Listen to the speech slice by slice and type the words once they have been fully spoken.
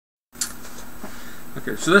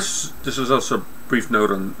Okay, so this is also a brief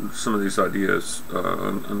note on some of these ideas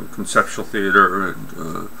on conceptual theater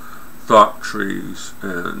and thought trees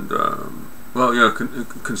and well, you know,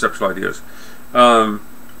 conceptual ideas.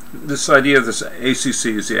 This idea of this ACC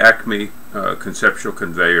is the Acme Conceptual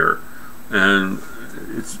Conveyor, and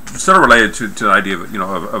it's sort of related to the idea of, you know,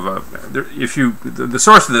 of a, if you, the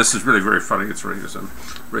source of this is really very funny. It's really just a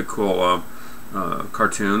very cool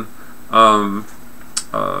cartoon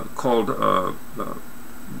called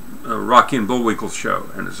Rocky and Bullwinkle's Show,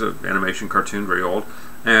 and it's an animation cartoon, very old,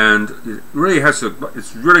 and it really has a,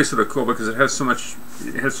 it's really sort of cool because it has so much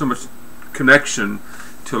connection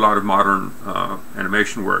to a lot of modern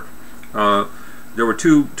animation work. There were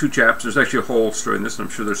two chaps. There's actually a whole story in this, and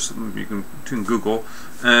I'm sure there's some you can Google.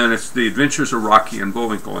 And it's the Adventures of Rocky and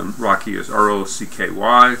Bullwinkle. And Rocky is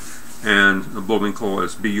R-O-C-K-Y, and Bullwinkle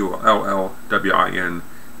is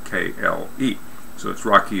B-U-L-L-W-I-N-K-L-E. So it's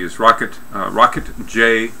Rocky is Rocket. Rocket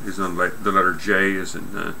J is in the letter J is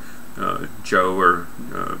in Joe or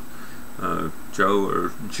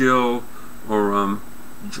Jill or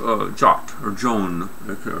Jot or Joan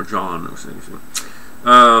or John or something.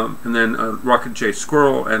 And then Rocket J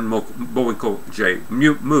Squirrel and Bullwinkle J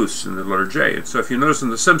Moose in the letter J. And so if you notice in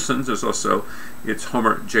The Simpsons, there's also, it's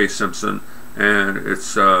Homer J Simpson and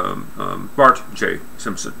it's Bart J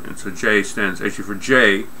Simpson. And so J stands actually for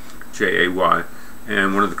J, J-A-Y.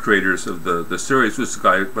 And one of the creators of the series was a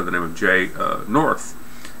guy by the name of J North.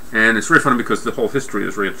 And it's very funny because the whole history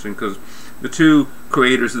is very interesting because the two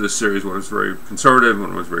creators of the series, one was very conservative,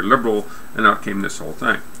 one was very liberal, and out came this whole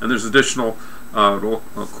thing. And there's additional little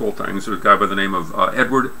cool things. There's a guy by the name of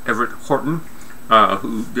Edward Everett Horton,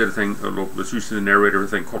 who did a thing, was usually the narrator of a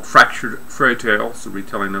thing called Fractured Fairy Tales, a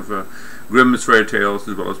retelling of Grimm's fairy tales,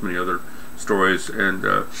 as well as many other stories, and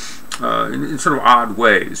in sort of odd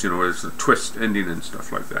ways, you know, there's a twist ending and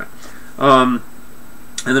stuff like that.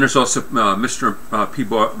 And then there's also Mr.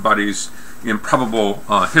 Peabody's Improbable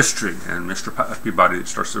History, and Mr. Peabody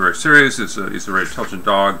starts the very series. He's a very intelligent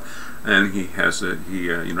dog, and he has a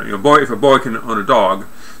you know, if a boy can own a dog,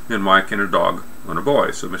 then why can't a dog own a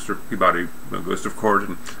boy? So Mr. Peabody goes to court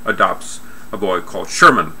and adopts a boy called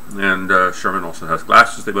Sherman, and Sherman also has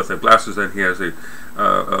glasses. They both have glasses, and he has a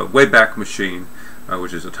Wayback Machine,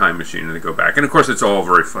 which is a time machine, and they go back. And of course it's all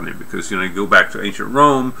very funny because, you know, you go back to ancient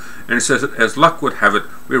Rome, and it says that as luck would have it,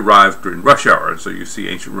 we arrived during rush hour. So you see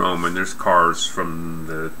ancient Rome, and there's cars from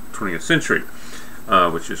the 20th century,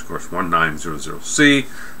 which is of course 1900C,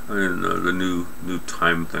 and the new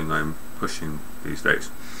time thing I'm pushing these days.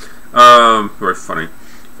 Very funny.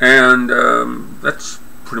 And that's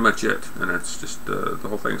pretty much it, and that's just the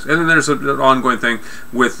whole thing. And then there's an ongoing thing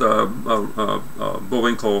with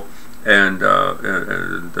Bullwinkle and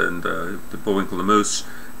the Bullwinkle the Moose,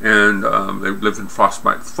 and they lived in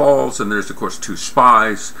Frostbite Falls, and there's of course two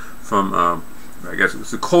spies from I guess it was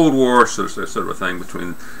the Cold War, so there's sort of a thing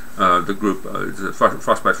between the group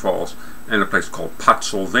Frostbite Falls and a place called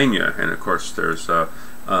Pottsylvania, and of course there's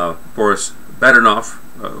Boris Badenov,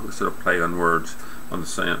 sort of play on words on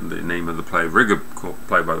the name of the play, very good cool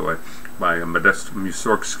play by the way, by Modest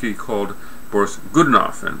Mussorgsky, called Boris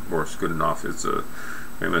Godunov, and Boris Godunov is a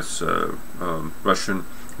famous Russian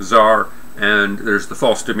Tsar, and there's the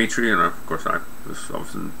false Dmitri, and of course this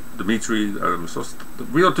often Dmitri, so the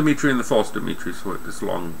real Dmitri and the false Dmitri, so it's a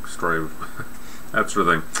long story of that sort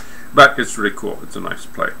of thing, but it's really cool. It's a nice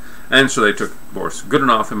play. And so they took Boris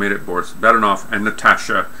Godunov and made it Boris Badenov and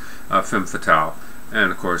Natasha, Femme Fatale, and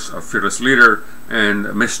of course a fearless leader, and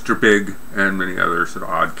Mr. Big, and many other sort of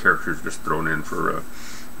odd characters just thrown in for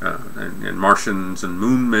and Martians and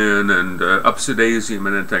Moon Men and Upsidaisium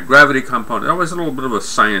and anti-gravity component. Always a little bit of a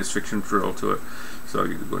science fiction thrill to it, so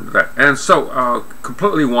you could go into that. And so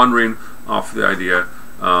completely wandering off the idea,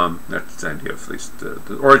 that's the idea of at least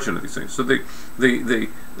the origin of these things. So the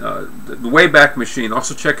Wayback Machine,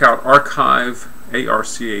 also check out archive,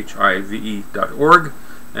 archive.org,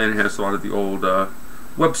 and it has a lot of the old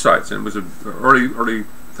websites, and it was an early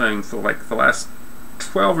thing for like the last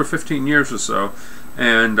 12 or 15 years or so.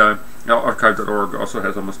 And archive.org also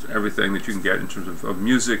has almost everything that you can get in terms of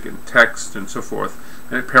music and text and so forth,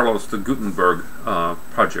 and it parallels the Gutenberg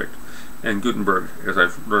project. And Gutenberg, as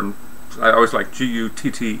I've learned, I always like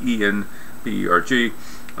G-U-T-T-E-N-B-E-R-G.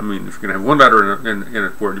 I mean, if you're going to have one letter in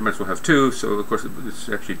a word, you might as well have two, so of course it's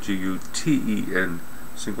actually G-U-T-E-N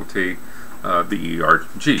single T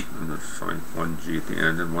B-E-R-G, and there's only one G at the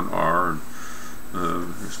end and one R, and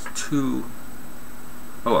there's two,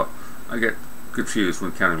 I get confused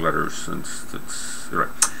when counting letters, and it's right.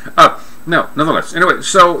 No, nonetheless. Anyway,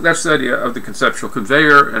 so that's the idea of the conceptual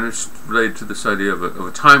conveyor, and it's related to this idea of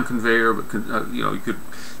a time conveyor. But you know, you could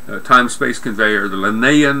time-space conveyor. The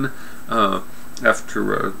Linnaean,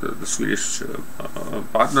 after the Swedish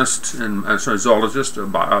botanist and zoologist,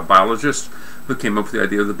 biologist, who came up with the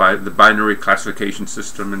idea of the binary classification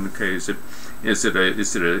system. In the case, is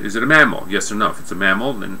it a mammal? Yes or no. If it's a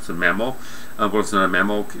mammal, then it's a mammal. Well, it's not a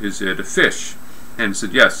mammal. Is it a fish? And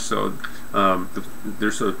said yes. So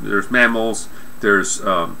there's mammals. There's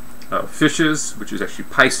fishes, which is actually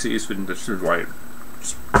Pisces, and this is why it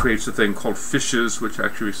creates a thing called fishes, which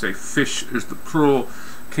actually we say fish is the plural,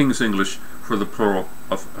 King's English for the plural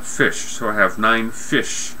of a fish. So I have 9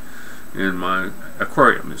 fish in my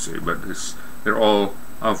aquarium, you see, but they're all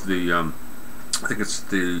of the I think it's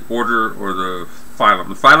the order or the phylum.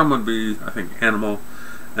 The phylum would be, I think, animal,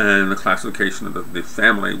 and the classification of the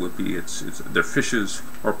family would be they're fishes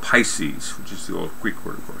or Pisces, which is the old Greek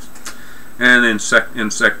word, of course, and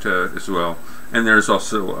insecta as well. And there's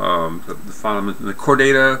also the phylum, the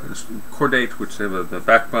chordate, which have the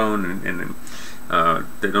backbone, and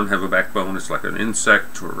they don't have a backbone. It's like an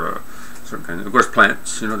insect or a certain kind of course,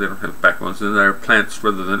 plants. You know, they don't have backbones, and they're plants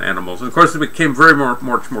rather than animals. And of course, it became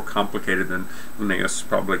much more complicated than Linnaeus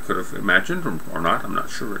probably could have imagined, or not. I'm not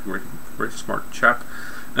sure. Very smart chap.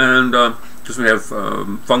 And because we have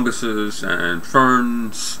funguses and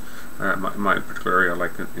ferns. My particular area I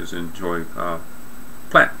like is enjoy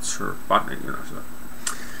plants or botany, you know. So.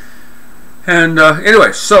 And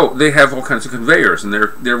anyway, so they have all kinds of conveyors, and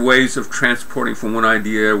they're ways of transporting from one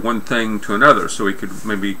idea, one thing to another. So we could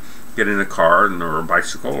maybe get in a car or a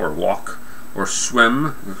bicycle or walk or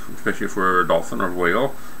swim, especially if we're a dolphin or a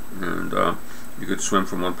whale, and you could swim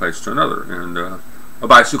from one place to another. And a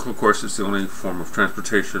bicycle, of course, is the only form of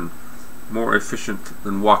transportation more efficient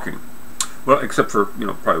than walking. Well, except for, you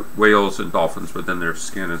know, probably whales and dolphins, but then their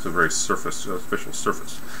skin is a very special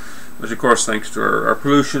surface. Which, of course, thanks to our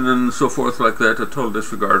pollution and so forth like that, a total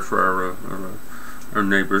disregard for our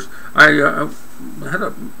neighbors. I had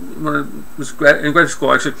when I was in graduate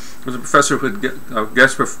school, actually, there was a professor who would a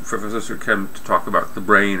guest professor came to talk about the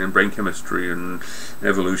brain and brain chemistry and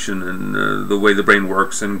evolution and the way the brain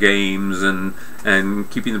works and games and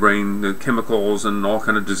keeping the brain, the chemicals and all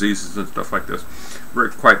kind of diseases and stuff like this.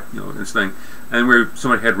 Quite, you know, interesting. And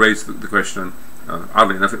somebody had raised the question.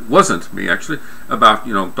 Oddly enough, it wasn't me actually, about,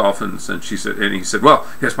 you know, dolphins, and he said, well,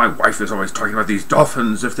 yes, my wife is always talking about these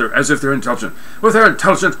dolphins as if they're intelligent. Well, if they're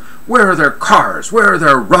intelligent, where are their cars? Where are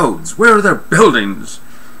their roads? Where are their buildings?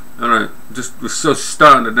 And I just was so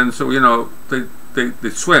stunned. And then, so, you know, they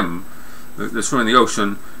swim. They swim in the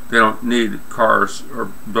ocean. They don't need cars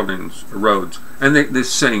or buildings or roads. And they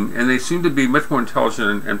sing, and they seem to be much more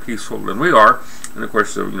intelligent and peaceful than we are. And of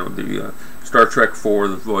course, you know, the Star Trek IV,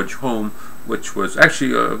 The Voyage Home, which was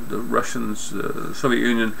actually the Russians, the Soviet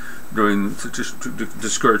Union, to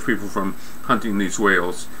discourage people from hunting these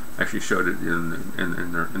whales, actually showed it in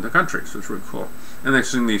the country. So it's really cool. And they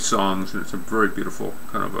sing these songs, and it's a very beautiful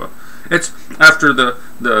kind of it's after the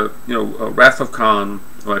you know, Wrath of Khan.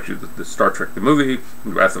 Well, actually, the Star Trek, the movie,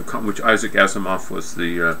 Wrath of Khan, which Isaac Asimov was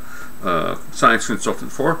the science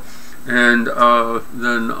consultant for. And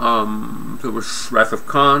then there was Wrath of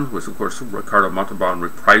Khan, was of course Ricardo Montalban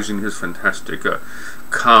reprising his fantastic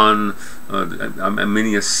Khan,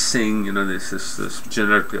 Aminius Singh, you know, this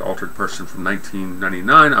genetically altered person from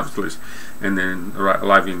 1999, obviously, and then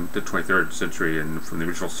arriving the 23rd century, and from the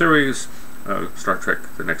original series, Star Trek: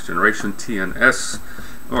 The Next Generation, TNS,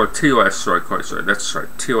 or TOS, sorry, that's right,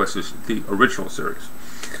 TOS is the original series.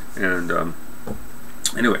 And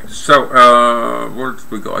anyway, so where did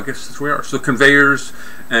we go? I guess that's where we are. So conveyors,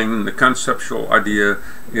 and the conceptual idea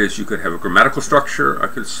is you could have a grammatical structure. I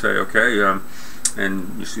could say, okay,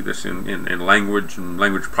 and you see this in language and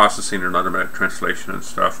language processing and automatic translation and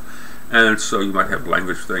stuff. And so you might have a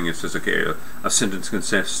language thing. It says, okay, a sentence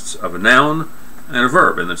consists of a noun and a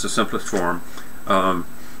verb, and it's the simplest form. I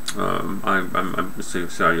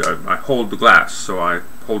hold the glass, so I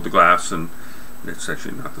hold the glass, and it's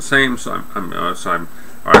actually not the same. So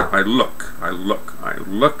I look.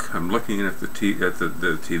 I'm looking at the TV,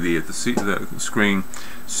 at the screen.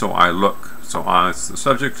 So I look. So I is the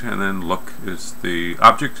subject, and then look is the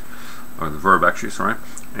object, or the verb actually. Sorry.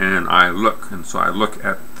 And I look, and so I look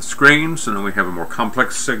at the screen. So then we have a more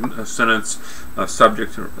complex sentence, a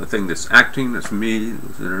subject, or a thing that's acting. That's me,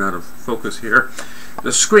 in and out of focus here.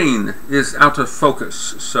 The screen is out of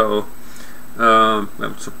focus. So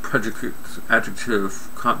that's a predicate, adjective.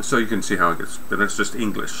 So you can see how it gets. But it's just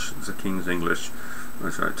English. It's a King's English.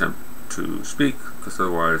 to speak, because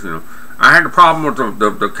otherwise, I had a problem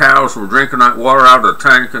with the cows who were drinking that water out of the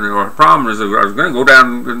tank, and the problem is that I was going to go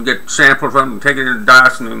down and get samples from them and take it in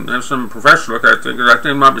Dyson and have some professor look at it. I think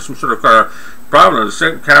there might be some sort of problem.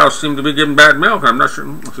 The cows seem to be giving bad milk. I'm not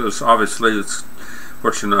sure. So obviously, it's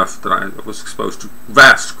fortunate enough that I was exposed to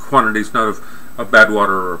vast quantities, not of bad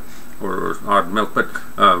water or odd milk, but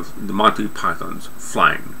of the Monty Python's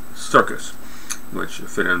Flying Circus, which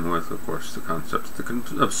fit in with, of course, the concepts, the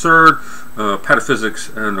absurd, pataphysics,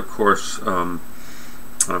 and of course,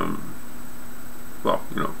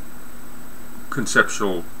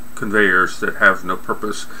 conceptual conveyors that have no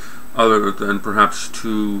purpose other than perhaps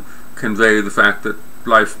to convey the fact that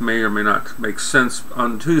life may or may not make sense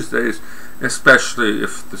on Tuesdays, especially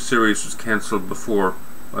if the series was canceled before.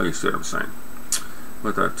 Well, you see what I'm saying.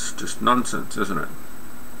 But that's just nonsense, isn't it?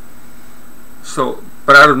 So,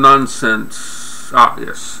 but out of nonsense,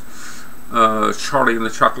 yes, Charlie and the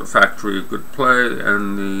Chocolate Factory, a good play,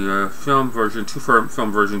 and the film version, two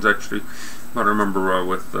film versions actually, but I remember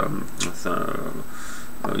with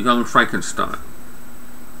Young Frankenstein.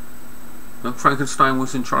 Young Frankenstein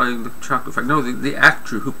was in Charlie and the Chocolate Factory. No, the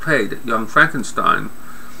actor who played Young Frankenstein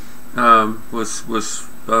was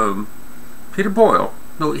Peter Boyle.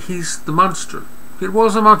 No, he's the monster. Peter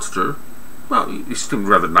Boyle's a monster. Well, he seemed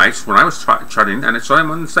rather nice when I was charting, and I saw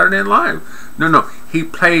him on Saturday Night Live. No, he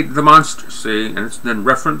played the monster, see, and it's then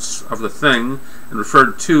reference of the thing and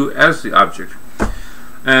referred to as the object.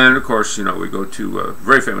 And of course, we go to a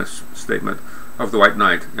very famous statement of the White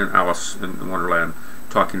Knight in Alice in Wonderland,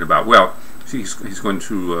 talking about, well, he's going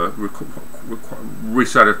to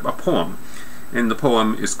recite a poem, and the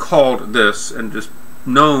poem is called this and just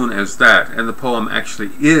known as that, and the poem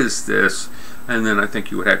actually is this. And then I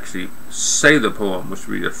think you would actually say the poem, which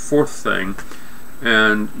would be the fourth thing,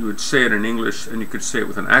 and you would say it in English, and you could say it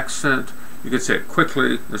with an accent, you could say it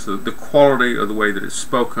quickly. There's the quality of the way that it's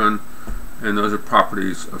spoken, and those are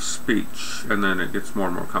properties of speech, and then it gets more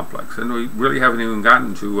and more complex. And we really haven't even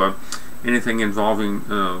gotten to anything involving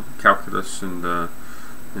calculus and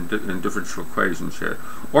differential equations yet,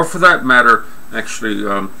 or for that matter, actually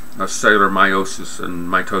cellular meiosis and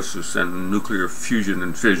mitosis and nuclear fusion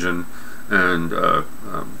and fission, and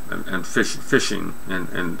fishing and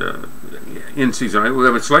in season.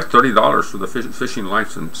 It's like $30 for the fishing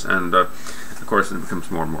license, and of course it becomes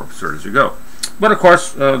more and more absurd as you go. But of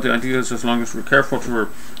course, the idea is, as long as we're careful to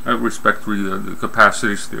respect the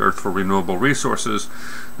capacities of the Earth for renewable resources,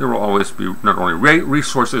 there will always be not only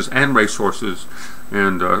resources and racehorses,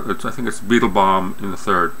 and I think it's Beetlebaum in the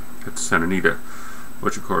third. It's Santa Anita,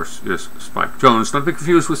 which of course is Spike Jones, not to be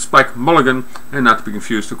confused with Spike Mulligan, and not to be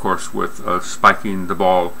confused, of course, with spiking the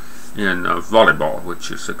ball in volleyball, which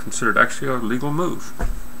is considered actually a legal move.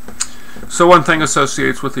 So one thing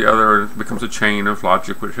associates with the other, and it becomes a chain of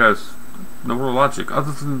logic which has no real logic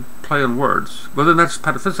other than play on words. Well, then that's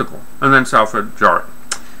pataphysical, and then it's Alfred Jarrett.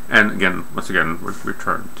 And again, once again, we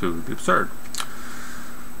return to the absurd,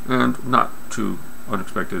 and not to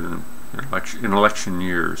unexpected in election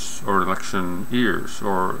years, or election ears,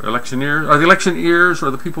 or election years, or the election ears, or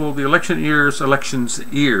the people, the election ears, elections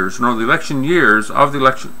ears, no, the election years of the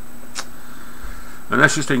election. And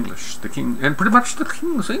that's just English. The king, and pretty much the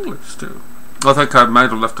king's English too. I think I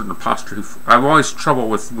might have left an apostrophe. I'm always trouble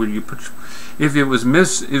with when you put, if it was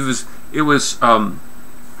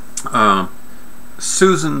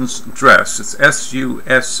Susan's dress. It's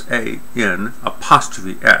S-U-S-A-N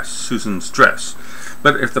apostrophe S, Susan's dress.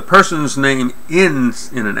 But if the person's name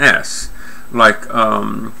ends in an S, like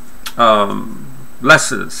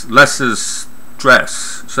Les's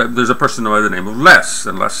dress. So there's a person by the name of Les,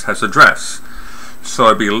 and Les has a dress. So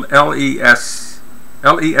it'd be L-E-S-S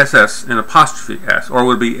and apostrophe S, or it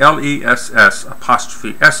would be L-E-S-S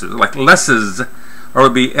apostrophe S's, like Les's, or it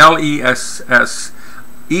would be L-E-S-S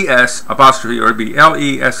E-S apostrophe, or it would be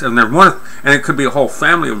L-E-S, and there's one, and it could be a whole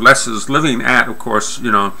family of Les's living at, of course,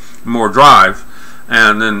 Moore Drive,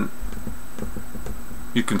 and then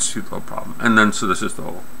you can see the whole problem. And then, so this is the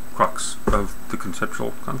whole crux of the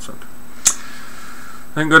conceptual concept.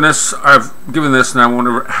 Thank goodness I've given this, and I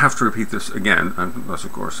won't have to repeat this again, unless,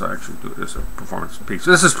 of course, I actually do it as a performance piece.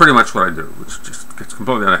 This is pretty much what I do, which just gets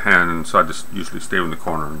completely out of hand, and so I just usually stay in the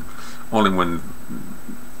corner, and only when.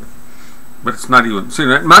 But it's not even. See,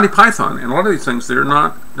 Monty Python and a lot of these things, they're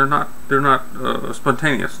not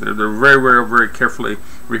spontaneous. They're very, very, very carefully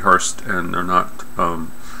rehearsed, and they're not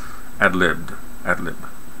ad-libbed.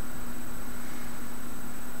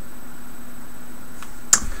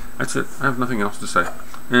 That's it. I have nothing else to say.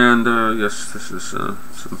 And yes, this is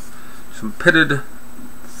some pitted,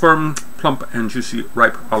 firm, plump, and juicy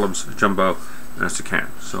ripe olives jumbo. as you can.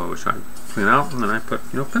 So which I clean out, and then I put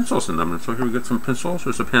pencils in them. And so here we get some pencils.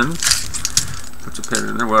 There's a pen. Puts a pen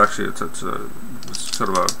in there. Well, actually, it's sort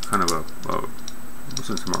of a kind of a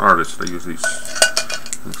since I'm an artist, I use these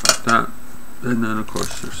things like that. And then of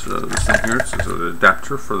course there's this thing here. It's an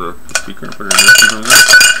adapter for the speaker. Put it in there, something like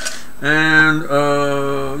that.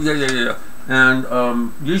 And yeah.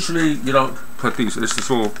 And usually you don't put these. It's this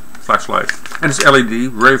little flashlight, and it's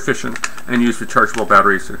LED, very efficient, and used rechargeable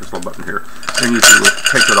batteries. There's this little button here, and usually we'll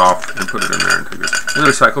take it off and put it in there and take it. And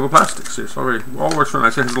the recyclable plastics. It's already all works very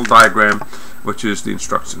nice. Here's a little diagram, which is the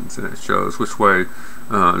instructions, and it shows which way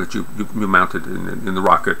that you mount it in the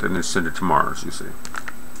rocket and then send it to Mars. You see.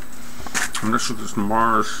 I'm not sure if it's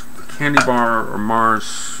Mars, the candy bar, or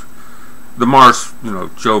Mars. The Mars,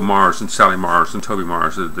 Joe Mars and Sally Mars and Toby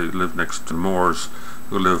Mars. They live next to Moors,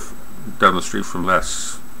 who live down the street from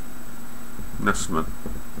Les Nessman.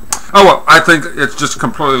 Oh well, I think it's just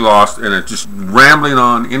completely lost, and it's just rambling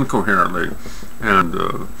on incoherently, and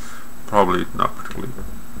probably not particularly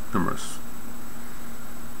humorous.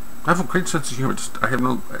 I have a great sense of humor. I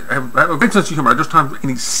have a great sense of humor. I just don't have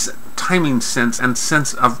any timing sense and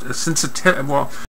sense of sensitivity. Well.